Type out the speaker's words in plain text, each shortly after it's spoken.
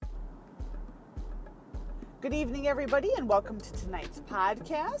Good evening, everybody, and welcome to tonight's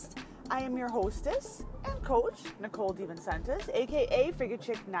podcast. I am your hostess and coach, Nicole DeVincentis, aka Figure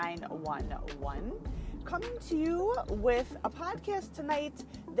Chick 911, coming to you with a podcast tonight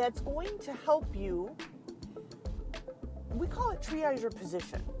that's going to help you. We call it triage your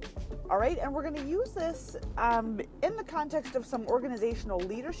position. All right, and we're going to use this in the context of some organizational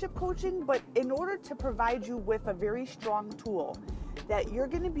leadership coaching, but in order to provide you with a very strong tool that you're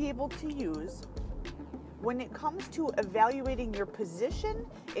going to be able to use when it comes to evaluating your position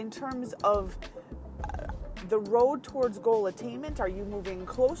in terms of the road towards goal attainment. Are you moving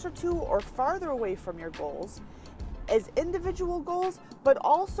closer to or farther away from your goals as individual goals, but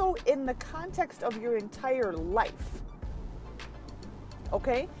also in the context of your entire life?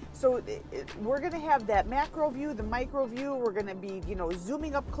 Okay, so we're going to have that macro view, the micro view. We're going to be,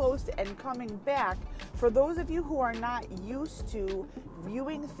 zooming up close and coming back. For those of you who are not used to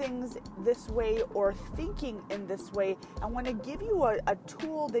viewing things this way or thinking in this way, I want to give you a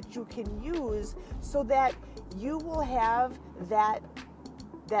tool that you can use so that you will have that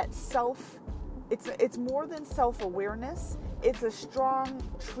self. It's more than self-awareness. It's a strong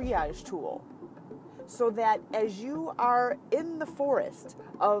triage tool. So that as you are in the forest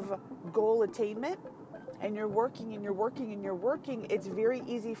of goal attainment and you're working, it's very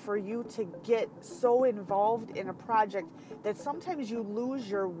easy for you to get so involved in a project that sometimes you lose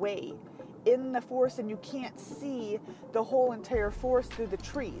your way in the forest and you can't see the whole entire forest through the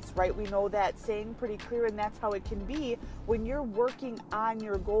trees, right? We know that saying pretty clear, and that's how it can be when you're working on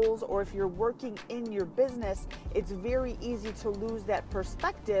your goals, or if you're working in your business. It's very easy to lose that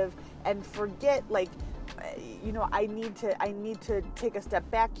perspective and forget, I need to take a step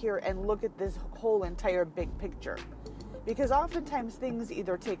back here and look at this whole entire big picture. Because oftentimes things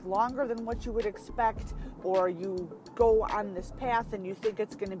either take longer than what you would expect, or you go on this path and you think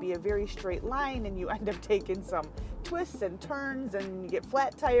it's going to be a very straight line and you end up taking some twists and turns and you get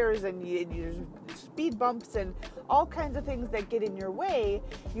flat tires and you speed bumps and all kinds of things that get in your way.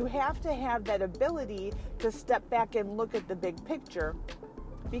 You have to have that ability to step back and look at the big picture.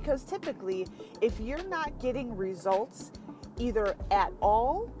 Because typically, if you're not getting results either at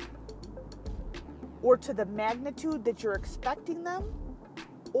all or to the magnitude that you're expecting them,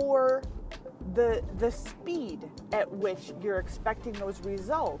 or the speed at which you're expecting those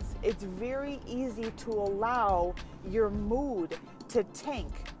results, it's very easy to allow your mood to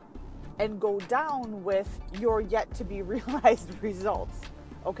tank and go down with your yet to be realized results.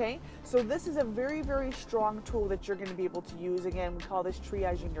 Okay, so this is a very, very strong tool that you're going to be able to use. Again, we call this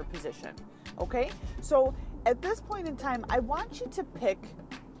triaging your position. Okay, so at this point in time, I want you to pick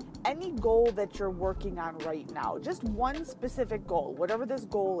any goal that you're working on right now, just one specific goal, whatever this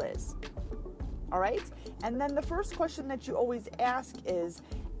goal is. All right, and then the first question that you always ask is,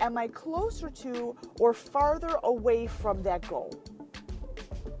 am I closer to or farther away from that goal?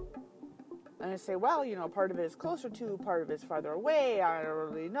 And I say, well, part of it is closer to, part of it is farther away. I don't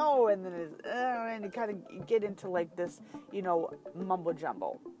really know. And then and you kind of get into like this, mumbo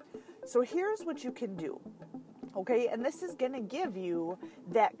jumbo. So here's what you can do. Okay. And this is going to give you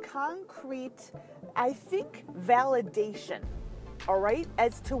that concrete, I think, validation. All right.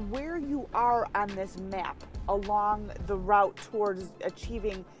 As to where you are on this map along the route towards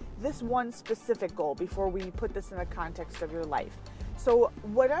achieving this one specific goal before we put this in the context of your life. So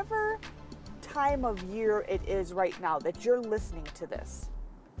whatever time of year it is right now that you're listening to this,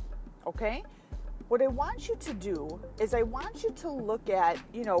 okay? What I want you to do is I want you to look at,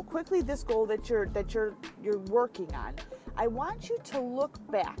 quickly this goal that you're working on. I want you to look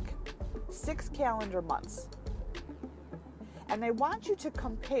back 6 calendar months. And I want you to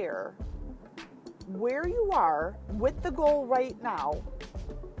compare where you are with the goal right now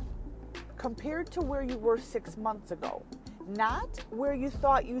compared to where you were 6 months ago. Not where you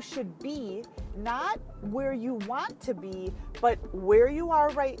thought you should be, not where you want to be, but where you are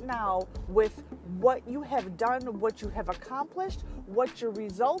right now with what you have done, what you have accomplished, what your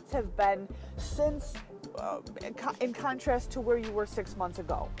results have been since, in contrast to where you were 6 months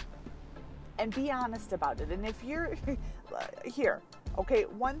ago. And be honest about it. And if you're here, okay,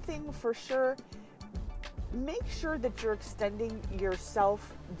 one thing for sure, make sure that you're extending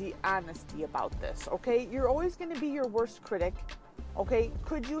yourself the honesty about this, okay? You're always going to be your worst critic, okay?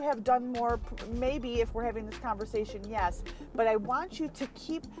 Could you have done more? Maybe, if we're having this conversation, yes. But I want you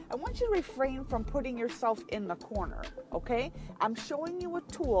to refrain from putting yourself in the corner, okay? I'm showing you a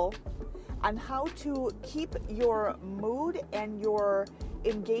tool on how to keep your mood and your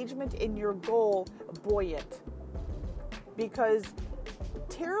engagement in your goal buoyant. Because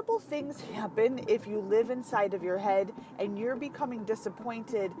terrible things happen if you live inside of your head and you're becoming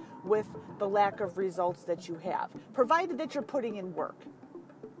disappointed with the lack of results that you have, provided that you're putting in work.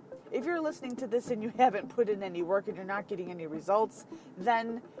 If you're listening to this and you haven't put in any work and you're not getting any results,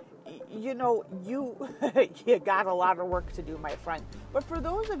 then you got a lot of work to do, my friend. But for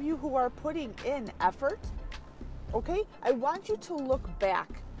those of you who are putting in effort, okay, I want you to look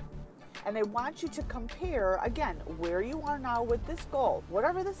back and I want you to compare, again, where you are now with this goal,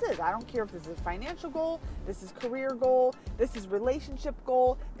 whatever this is. I don't care if this is a financial goal, this is career goal, this is relationship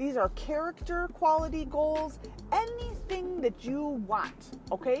goal, these are character quality goals, anything that you want,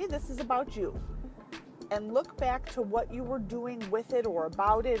 okay? This is about you. And look back to what you were doing with it or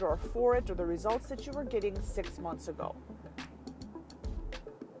about it or for it or the results that you were getting 6 months ago.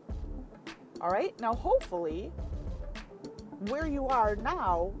 All right? Now, hopefully, where you are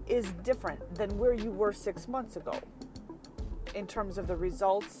now is different than where you were 6 months ago in terms of the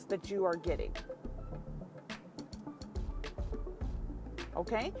results that you are getting.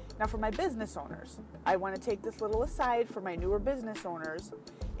 Okay? Now, for my business owners, I want to take this little aside for my newer business owners.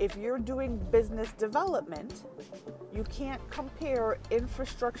 If you're doing business development, you can't compare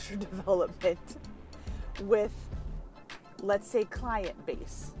infrastructure development with, let's say, client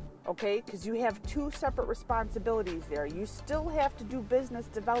base, okay? Because you have two separate responsibilities there. You still have to do business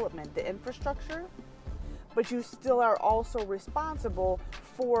development, the infrastructure, but you still are also responsible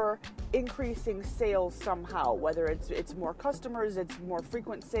for increasing sales somehow, whether it's more customers, it's more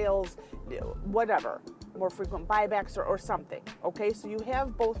frequent sales, whatever, more frequent buybacks or something, okay? So you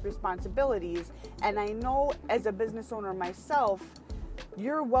have both responsibilities, and I know as a business owner myself,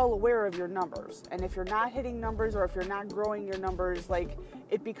 you're well aware of your numbers, and if you're not hitting numbers or if you're not growing your numbers, like,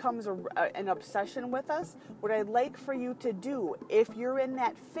 it becomes an obsession with us. What I'd like for you to do, if you're in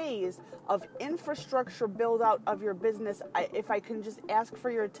that phase of infrastructure build out of your business, if I can just ask for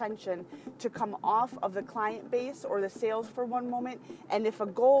your attention to come off of the client base or the sales for one moment, and if a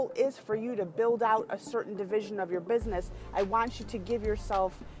goal is for you to build out a certain division of your business, I want you to give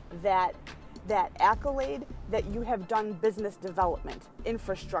yourself that accolade that you have done business development,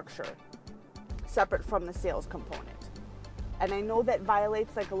 infrastructure, separate from the sales component. And I know that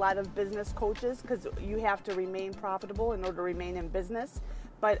violates like a lot of business coaches because you have to remain profitable in order to remain in business.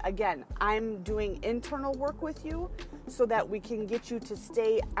 But again, I'm doing internal work with you so that we can get you to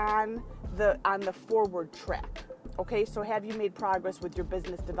stay on the forward track. Okay, so have you made progress with your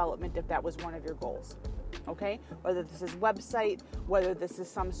business development if that was one of your goals? Okay, whether this is website, whether this is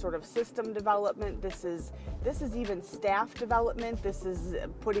some sort of system development, this is even staff development, this is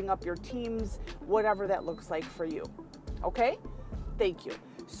putting up your teams, whatever that looks like for you. Okay, thank you.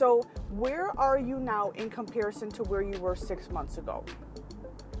 So where are you now in comparison to where you were 6 months ago?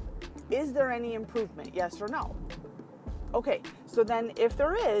 Is there any improvement, yes or no? Okay, so then if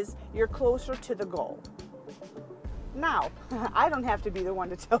there is, you're closer to the goal. Now, I don't have to be the one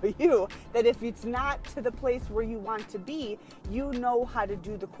to tell you that if it's not to the place where you want to be, you know how to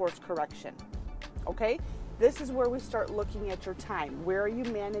do the course correction. Okay? This is where we start looking at your time. Where are you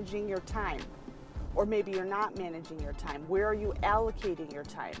managing your time? Or maybe you're not managing your time. Where are you allocating your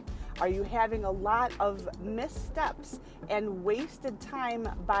time? Are you having a lot of missteps and wasted time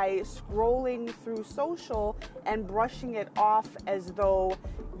by scrolling through social and brushing it off as though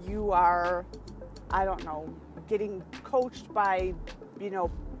you are, I don't know, getting coached by,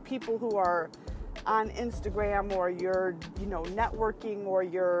 people who are on Instagram, or you're, networking, or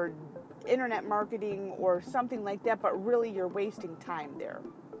you're internet marketing or something like that, but really you're wasting time there.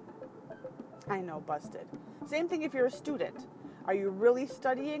 I know, busted. Same thing if you're a student. Are you really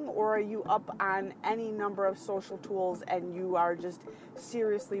studying, or are you up on any number of social tools and you are just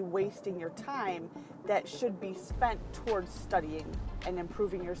seriously wasting your time that should be spent towards studying and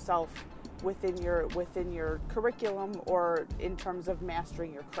improving yourself within your curriculum or in terms of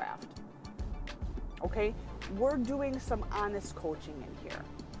mastering your craft? Okay? We're doing some honest coaching in here.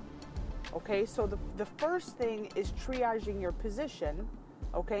 Okay? So the first thing is triaging your position.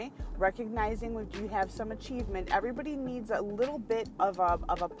 Okay, recognizing when you have some achievement. Everybody needs a little bit of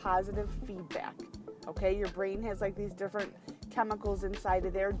a positive feedback. Okay, your brain has like these different chemicals inside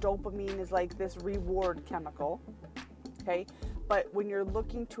of there. Dopamine is like this reward chemical. Okay, but when you're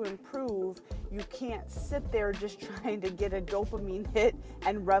looking to improve, you can't sit there just trying to get a dopamine hit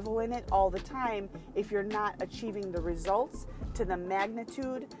and revel in it all the time if you're not achieving the results to the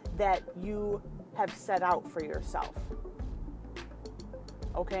magnitude that you have set out for yourself.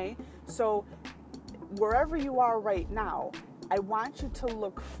 Okay, so wherever you are right now, I want you to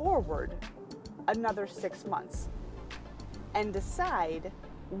look forward another 6 months and decide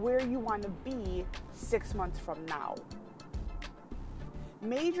where you want to be 6 months from now.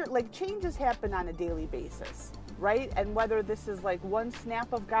 major, like, changes happen on a daily basis, right? And whether this is like one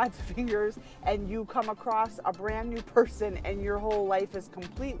snap of God's fingers and you come across a brand new person and your whole life is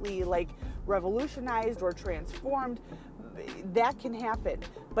completely like revolutionized or transformed, that can happen.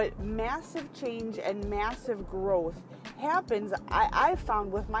 But massive change and massive growth happens, I've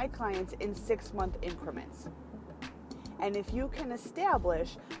found with my clients, in 6-month increments. And if you can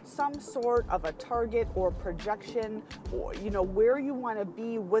establish some sort of a target or projection, or, you know, where you want to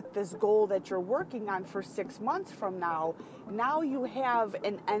be with this goal that you're working on for 6 months from now, now you have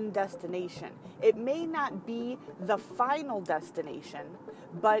an end destination. It may not be the final destination,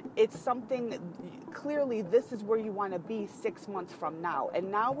 but it's something, clearly this is where you want to be 6 months from now.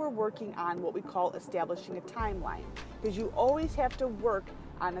 And now we're working on what we call establishing a timeline, because you always have to work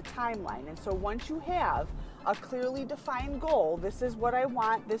on a timeline. And so once you have a clearly defined goal, this is what I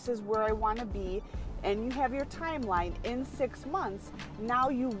want, this is where I want to be, and you have your timeline in 6 months, now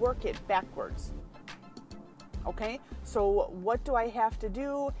you work it backwards. Okay, so what do I have to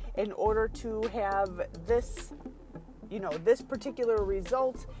do in order to have this, you know, this particular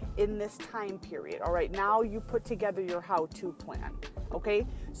result in this time period? All right, now you put together your how-to plan. Okay,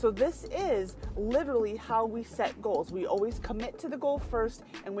 so this is literally how we set goals. We always commit to the goal first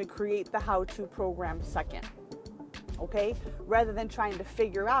and we create the how-to program second. Okay, rather than trying to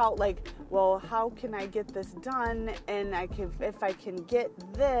figure out like, well, how can I get this done, and if I can get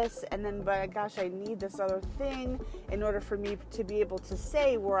this, and then, but gosh, I need this other thing in order for me to be able to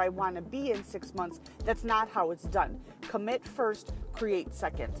say where I want to be in 6 months. That's not how it's done. Commit first, create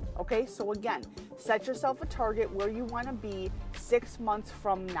second. Okay, so again, set yourself a target where you want to be 6 months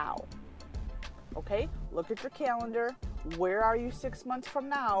from now. Okay, look at your calendar. Where are you 6 months from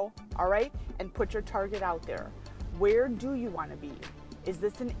now? All right, and put your target out there. Where do you want to be? Is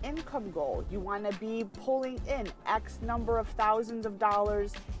this an income goal? You want to be pulling in X number of thousands of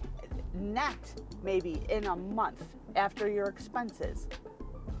dollars net, maybe in a month after your expenses.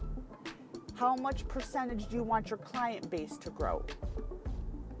 How much percentage do you want your client base to grow?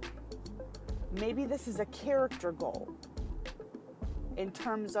 Maybe this is a character goal in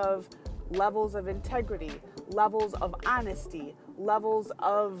terms of levels of integrity, levels of honesty, levels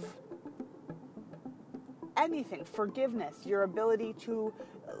of anything, forgiveness, your ability to,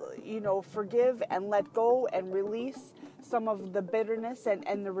 forgive and let go and release some of the bitterness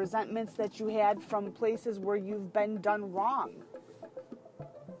and the resentments that you had from places where you've been done wrong.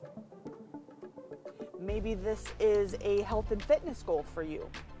 Maybe this is a health and fitness goal for you,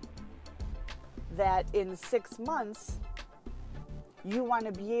 that in 6 months, you want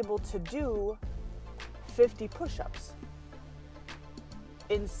to be able to do 50 push-ups.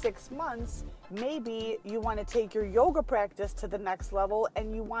 In 6 months, maybe you want to take your yoga practice to the next level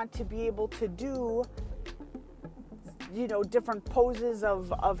and you want to be able to do, different poses of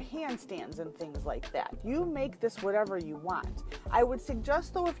handstands and things like that. You make this whatever you want. I would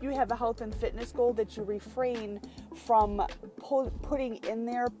suggest, though, if you have a health and fitness goal, that you refrain from putting in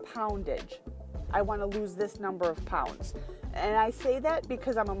there poundage. I want to lose this number of pounds. And I say that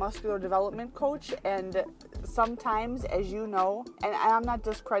because I'm a muscular development coach, and sometimes, as you know, and I'm not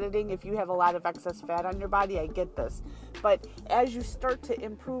discrediting if you have a lot of excess fat on your body, I get this. But as you start to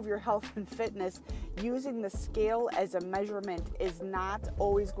improve your health and fitness, using the scale as a measurement is not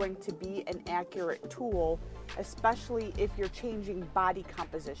always going to be an accurate tool, especially if you're changing body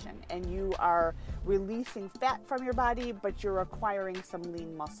composition and you are releasing fat from your body, but you're acquiring some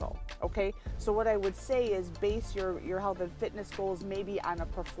lean muscle. Okay, so what I would say is base your health and fitness goals maybe on a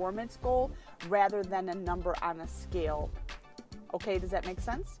performance goal rather than a number on a scale. Okay, does that make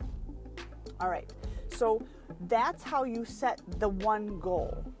sense? All right, so that's how you set the one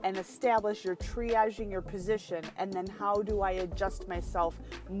goal and establish your triaging your position, and then how do I adjust myself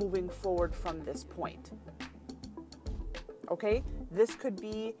moving forward from this point. Okay, this could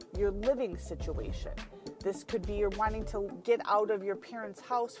be your living situation. This could be you're wanting to get out of your parents'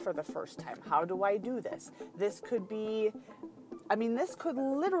 house for the first time. How do I do this? This could be, this could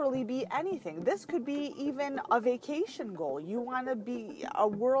literally be anything. This could be even a vacation goal. You want to be a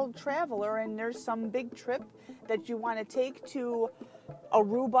world traveler and there's some big trip that you want to take to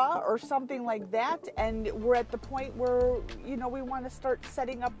Aruba or something like that. And we're at the point where, we want to start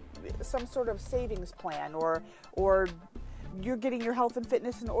setting up some sort of savings plan, or you're getting your health and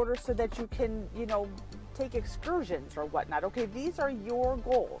fitness in order so that you can, take excursions or whatnot. Okay, these are your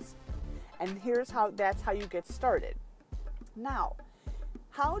goals. And that's how you get started. Now,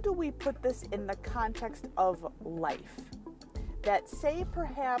 how do we put this in the context of life? That say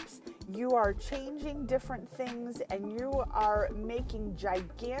perhaps you are changing different things and you are making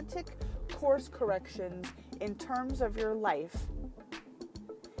gigantic course corrections in terms of your life,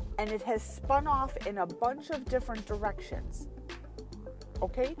 and it has spun off in a bunch of different directions.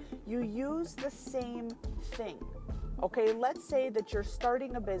 Okay? You use the same thing. Okay? Let's say that you're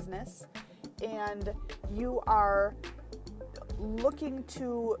starting a business and you're working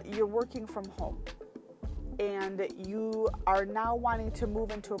from home and you are now wanting to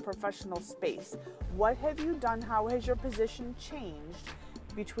move into a professional space. What have you done? How has your position changed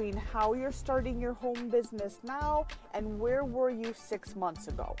between how you're starting your home business now and where were you 6 months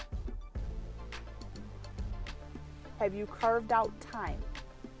ago? Have you carved out time?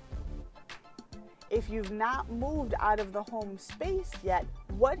 If you've not moved out of the home space yet,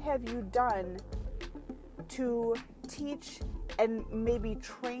 what have you done to teach and maybe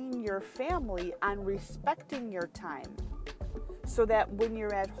train your family on respecting your time so that when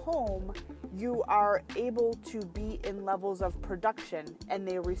you're at home, you are able to be in levels of production and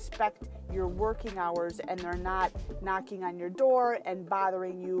they respect your working hours and they're not knocking on your door and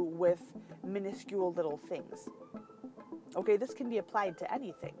bothering you with minuscule little things? Okay, this can be applied to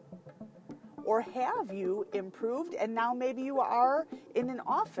anything. Or have you improved and now maybe you are in an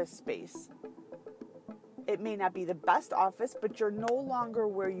office space? It may not be the best office, but you're no longer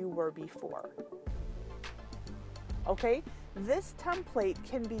where you were before. Okay? This template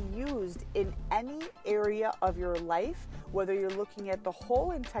can be used in any area of your life, whether you're looking at the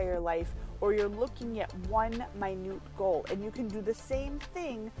whole entire life or you're looking at one minute goal. And you can do the same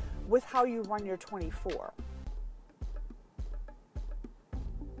thing with how you run your 24.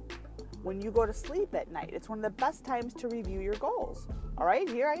 When you go to sleep at night, it's one of the best times to review your goals. All right,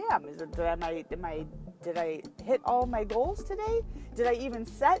 here I am. Did I hit all my goals today? Did I even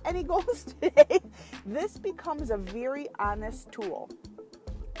set any goals today? This becomes a very honest tool,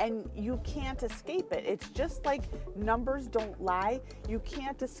 and you can't escape it. It's just like numbers don't lie. You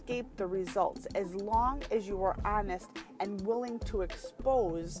can't escape the results as long as you are honest and willing to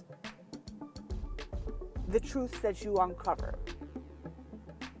expose the truths that you uncover.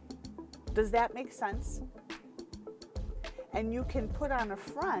 Does that make sense? And you can put on a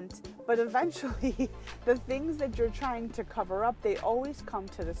front, but eventually the things that you're trying to cover up, they always come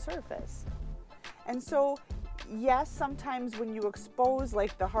to the surface. And so, yes, sometimes when you expose,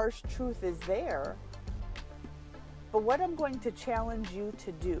 like, the harsh truth is there, but what I'm going to challenge you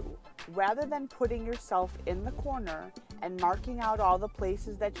to do, rather than putting yourself in the corner and marking out all the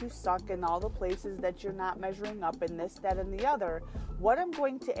places that you suck and all the places that you're not measuring up and this, that, and the other, what I'm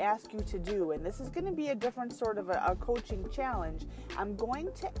going to ask you to do, and this is going to be a different sort of a coaching challenge, I'm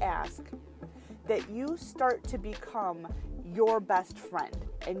going to ask that you start to become your best friend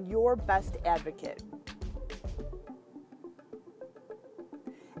and your best advocate.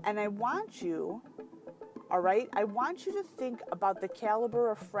 And I want you, all right, I want you to think about the caliber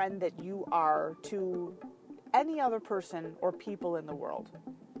of friend that you are to any other person or people in the world.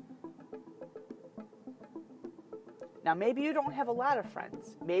 Now, maybe you don't have a lot of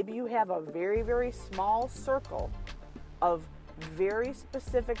friends. Maybe you have a very, very small circle of very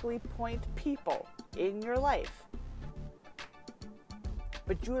specifically point people in your life.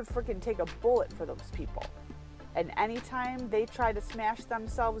 But you would freaking take a bullet for those people. And anytime they try to smash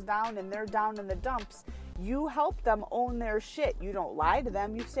themselves down and they're down in the dumps, you help them own their shit. You don't lie to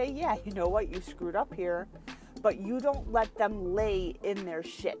them. You say, yeah, you know what? You screwed up here. But you don't let them lay in their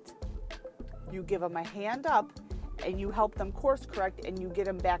shit. You give them a hand up and you help them course correct and you get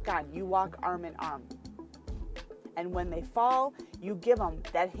them back on. You walk arm in arm. And when they fall, you give them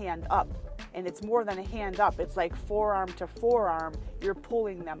that hand up. And it's more than a hand up. It's like forearm to forearm. You're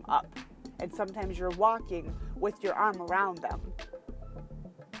pulling them up. And sometimes you're walking with your arm around them.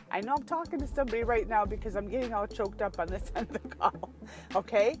 I know I'm talking to somebody right now because I'm getting all choked up on this end of the call.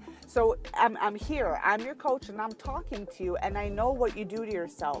 Okay? So I'm here. I'm your coach and I'm talking to you and I know what you do to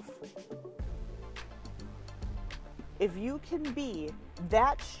yourself. If you can be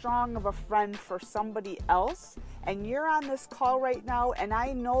that strong of a friend for somebody else, and you're on this call right now, and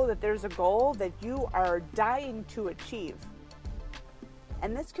I know that there's a goal that you are dying to achieve.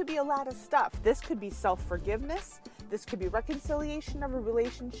 And this could be a lot of stuff. This could be self-forgiveness. This could be reconciliation of a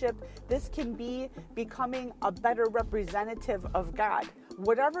relationship. This can be becoming a better representative of God.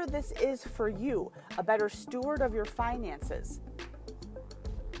 Whatever this is for you, a better steward of your finances.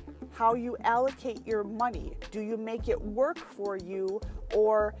 How you allocate your money. Do you make it work for you,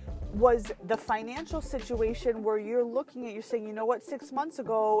 or was the financial situation where you're looking at, you're saying, you know what, 6 months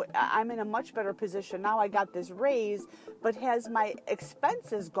ago, I'm in a much better position. Now I got this raise, but has my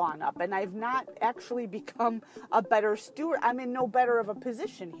expenses gone up and I've not actually become a better steward? I'm in no better of a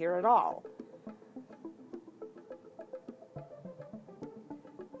position here at all.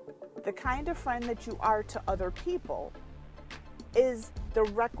 The kind of friend that you are to other people is the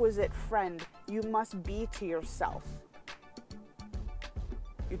requisite friend you must be to yourself.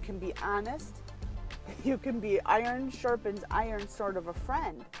 You can be honest. You can be iron sharpens iron sort of a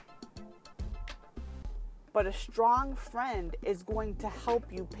friend. But a strong friend is going to help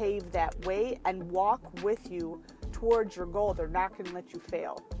you pave that way and walk with you towards your goal. They're not going to let you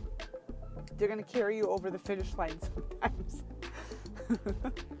fail. They're going to carry you over the finish line sometimes.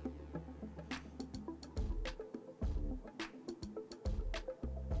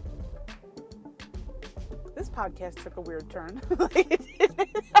 This podcast took a weird turn.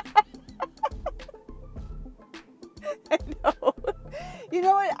 I know. You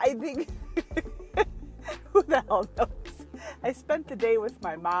know what? I think... Who the hell knows? I spent the day with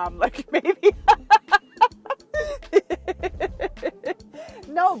my mom, like maybe.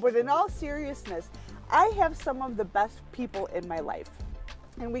 No, but in all seriousness, I have some of the best people in my life.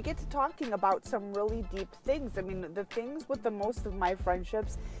 And we get to talking about some really deep things. I mean, the things with the most of my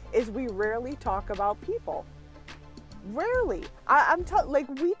friendships is we rarely talk about people. Rarely.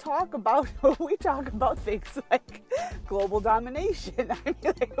 We talk about things like global domination. I mean,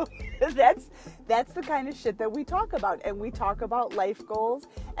 like, that's the kind of shit that we talk about, and we talk about life goals,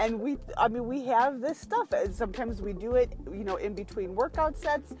 and we have this stuff, and sometimes we do it, in between workout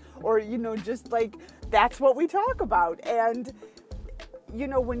sets, or just like that's what we talk about. And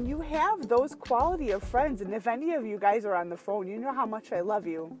when you have those quality of friends, and if any of you guys are on the phone, you know how much I love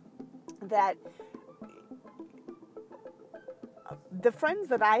you, that the friends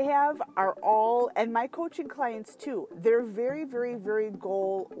that I have are all, and my coaching clients too, they're very, very, very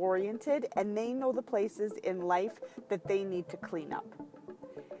goal oriented, and they know the places in life that they need to clean up.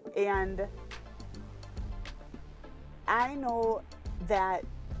 And I know that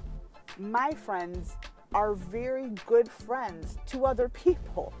my friends are very good friends to other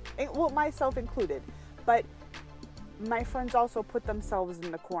people, well, myself included, but my friends also put themselves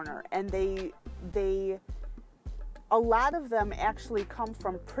in the corner, and they a lot of them actually come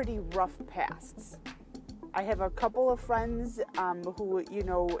from pretty rough pasts. I have a couple of friends who,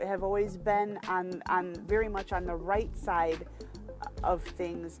 have always been on very much on the right side of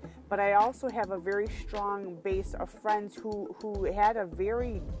things, but I also have a very strong base of friends who had a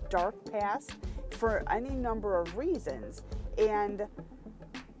very dark past for any number of reasons. And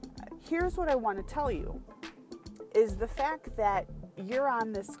here's what I want to tell you, is the fact that you're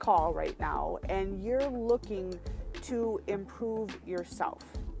on this call right now and you're looking to improve yourself.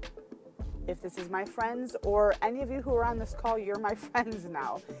 If this is my friends, or any of you who are on this call, you're my friends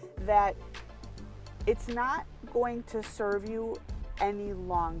now, that it's not going to serve you any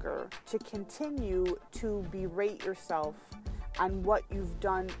longer to continue to berate yourself on what you've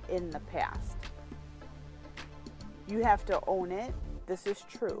done in the past. You have to own it. This is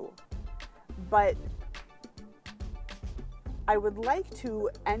true. But I would like to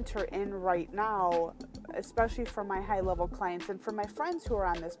enter in right now, especially for my high-level clients and for my friends who are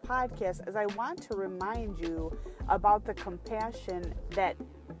on this podcast, as I want to remind you about the compassion that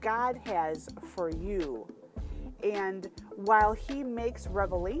God has for you. And while He makes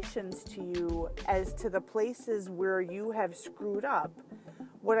revelations to you as to the places where you have screwed up,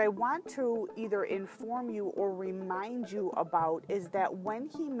 what I want to either inform you or remind you about is that when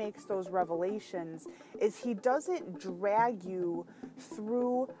He makes those revelations, is He doesn't drag you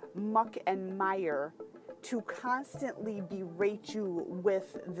through muck and mire to constantly berate you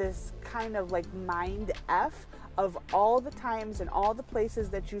with this kind of like mind F of all the times and all the places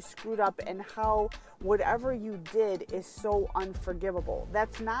that you screwed up and how whatever you did is so unforgivable.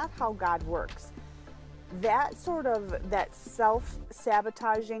 That's not how God works. That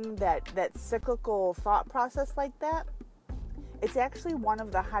self-sabotaging, that cyclical thought process like that, it's actually one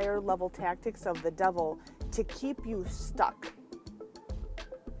of the higher level tactics of the devil to keep you stuck.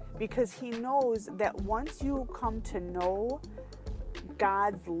 Because he knows that once you come to know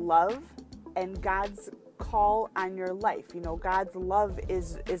God's love and God's call on your life, God's love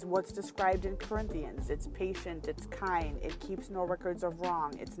is what's described in Corinthians. It's patient, it's kind, it keeps no records of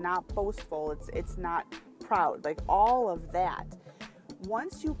wrong, it's not boastful, it's not proud, like all of that.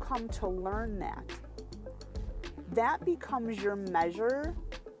 Once you come to learn that becomes your measure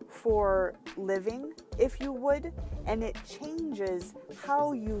for living, if you would, and it changes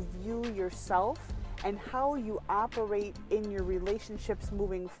how you view yourself and how you operate in your relationships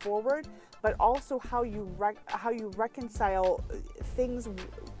moving forward, but also how you reconcile things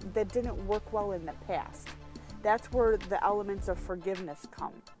that didn't work well in the past. That's where the elements of forgiveness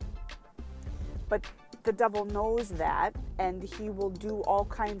come. But the devil knows that, and he will do all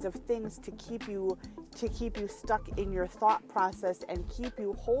kinds of things to keep you stuck in your thought process and keep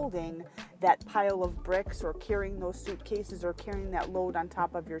you holding that pile of bricks or carrying those suitcases or carrying that load on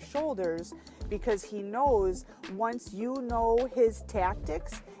top of your shoulders, because he knows once you know his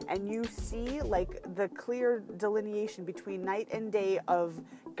tactics and you see like the clear delineation between night and day of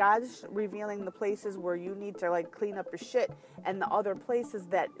God's revealing the places where you need to like clean up your shit and the other places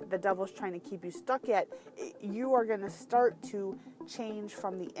that the devil's trying to keep you stuck at, you are going to start to change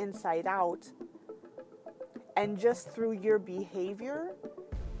from the inside out. And just through your behavior,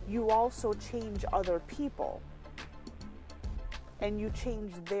 you also change other people. And you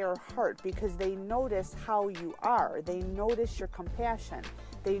change their heart because they notice how you are. They notice your compassion.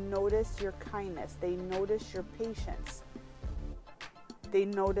 They notice your kindness. They notice your patience. They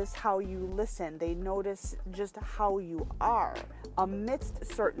notice how you listen. They notice just how you are amidst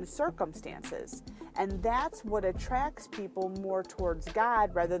certain circumstances. And that's what attracts people more towards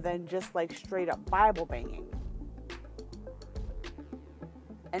God rather than just like straight up Bible banging.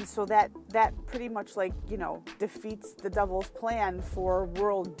 And so that pretty much like, defeats the devil's plan for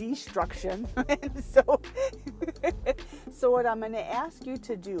world destruction. And so what I'm going to ask you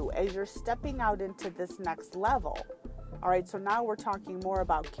to do as you're stepping out into this next level, all right, so now we're talking more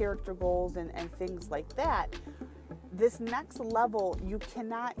about character goals and things like that. This next level, you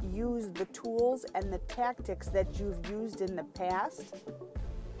cannot use the tools and the tactics that you've used in the past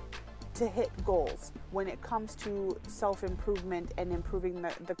to hit goals when it comes to self-improvement and improving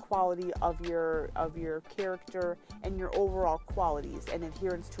the quality of your character and your overall qualities and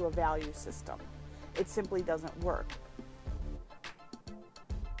adherence to a value system. It simply doesn't work.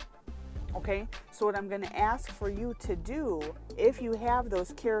 Okay, so what I'm going to ask for you to do, if you have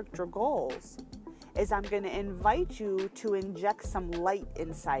those character goals, is I'm going to invite you to inject some light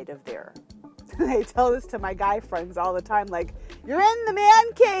inside of there. I tell this to my guy friends all the time, like, you're in the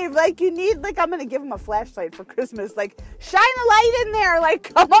man cave, like, you need, like, I'm going to give them a flashlight for Christmas, like, shine a light in there,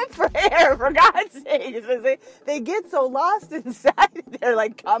 like, come up for air, for God's sake. They get so lost inside, they're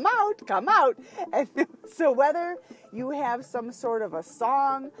like, come out. And so whether you have some sort of a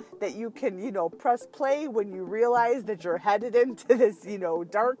song that you can, press play when you realize that you're headed into this,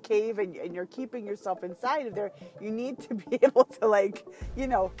 dark cave and you're keeping yourself inside of there, you need to be able to, like,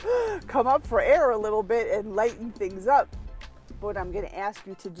 come up for air a little bit and lighten things up. What I'm going to ask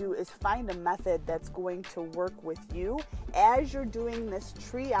you to do is find a method that's going to work with you as you're doing this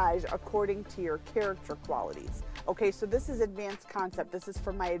triage according to your character qualities. Okay, so this is advanced concept. This is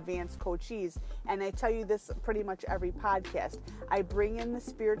for my advanced coachees. And I tell you this pretty much every podcast. I bring in the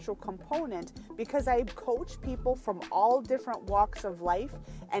spiritual component because I coach people from all different walks of life,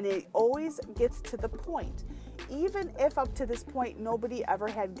 and it always gets to the point. Even if up to this point nobody ever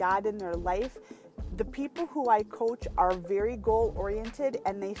had God in their life, the people who I coach are very goal-oriented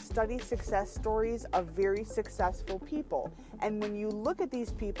and they study success stories of very successful people. And when you look at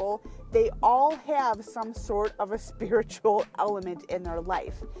these people, they all have some sort of a spiritual element in their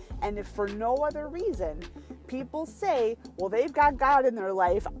life. And if for no other reason, people say, well, they've got God in their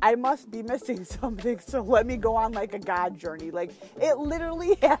life, I must be missing something, so let me go on like a God journey. Like, it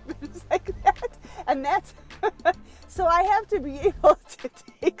literally happens like that. And that's, so I have to be able to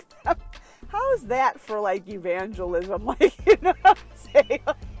take them. How's that for like evangelism? Like, you know what I'm saying?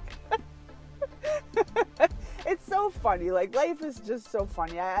 It's so funny. Like, life is just so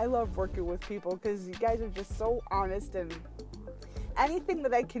funny. I love working with people because you guys are just so honest, and anything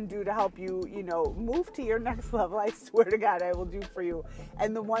that I can do to help you, move to your next level, I swear to God, I will do for you.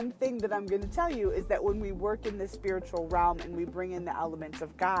 And the one thing that I'm going to tell you is that when we work in the spiritual realm and we bring in the elements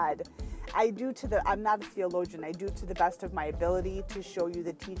of God, I'm not a theologian, I do to the best of my ability to show you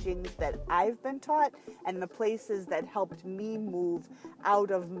the teachings that I've been taught and the places that helped me move out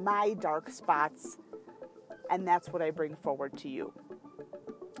of my dark spots. And that's what I bring forward to you.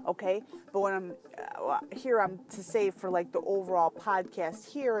 Okay, but what I'm to say for like the overall podcast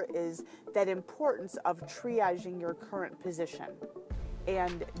here is that importance of triaging your current position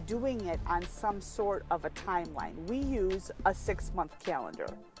and doing it on some sort of a timeline. We use a 6-month calendar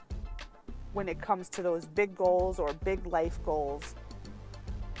when it comes to those big goals or big life goals,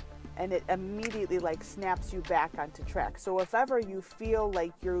 and it immediately like snaps you back onto track. So if ever you feel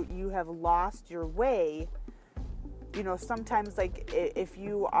like you have lost your way, sometimes like if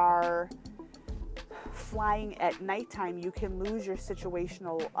you are flying at nighttime, you can lose your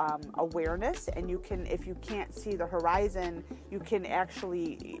situational awareness, and you can, if you can't see the horizon, you can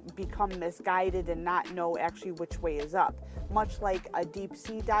actually become misguided and not know actually which way is up. Much like a deep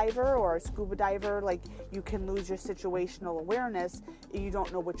sea diver or a scuba diver, like you can lose your situational awareness. You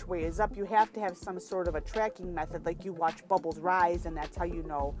don't know which way is up. You have to have some sort of a tracking method, like you watch bubbles rise, and that's how you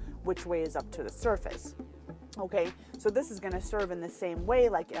know which way is up to the surface. Okay, so this is going to serve in the same way,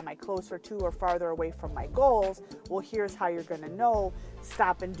 like am I closer to or farther away from my goals? Well, here's how you're going to know.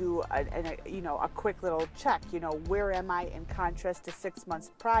 Stop and do a quick little check. Where am I in contrast to 6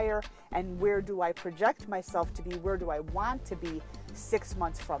 months prior, and where do I project myself to be? Where do I want to be 6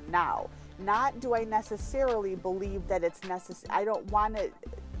 months from now? Not do I necessarily believe that it's necessary. I don't want to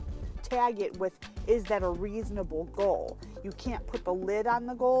tag it with, is that a reasonable goal? You can't put the lid on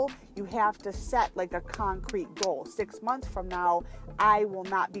the goal. You have to set like a concrete goal. 6 months from now, I will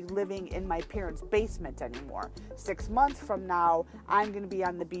not be living in my parents' basement anymore. 6 months from now, I'm going to be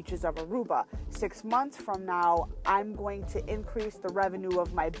on the beaches of Aruba. 6 months from now, I'm going to increase the revenue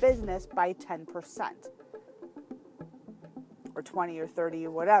of my business by 10%. Or 20 or 30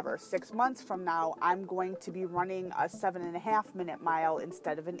 or whatever. 6 months from now, I'm going to be running a 7.5 minute mile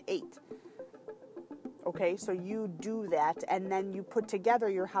instead of an 8. Okay, so you do that, and then you put together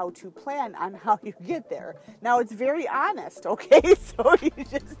your how-to plan on how you get there. Now, it's very honest, okay? So you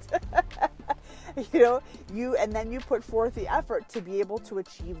just, and then you put forth the effort to be able to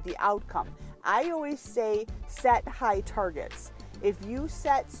achieve the outcome. I always say set high targets. If you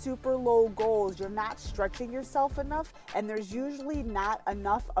set super low goals, you're not stretching yourself enough, and there's usually not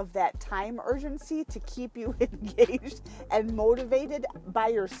enough of that time urgency to keep you engaged and motivated by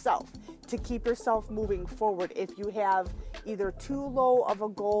yourself, to keep yourself moving forward. If you have either too low of a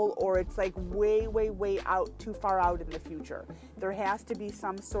goal, or it's like way, way, way out, too far out in the future, there has to be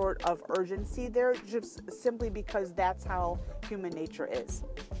some sort of urgency there, just simply because that's how human nature is.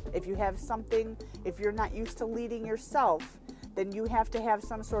 If you have something, if you're not used to leading yourself, then you have to have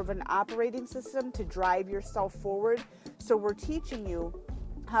some sort of an operating system to drive yourself forward. So we're teaching you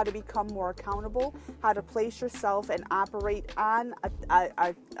how to become more accountable, how to place yourself and operate on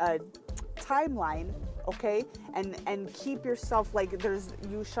a timeline, okay? And keep yourself like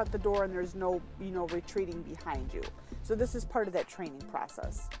you shut the door and there's no, retreating behind you. So this is part of that training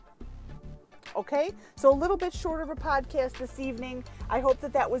process. Okay, so a little bit shorter of a podcast this evening. I hope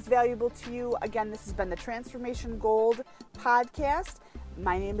that was valuable to you. Again, this has been the Transformation Gold podcast.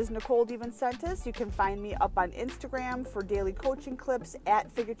 My name is Nicole DeVincentis. You can find me up on Instagram for daily coaching clips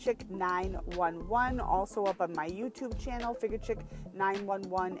at FigureChick911. Also up on my YouTube channel,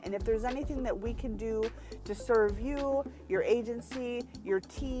 FigureChick911. And if there's anything that we can do to serve you, your agency, your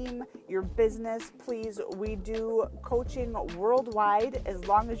team, your business, please, we do coaching worldwide. As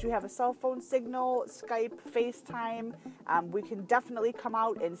long as you have a cell phone signal, Skype, FaceTime, we can definitely come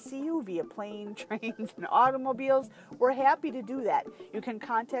out and see you via plane, trains, and automobiles. We're happy to do that. You can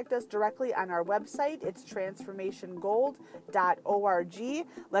contact us directly on our website. It's transformationgold.org.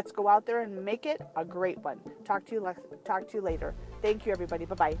 Let's go out there and make it a great one. Talk to you later. Thank you, everybody.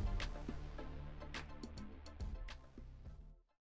 Bye-bye.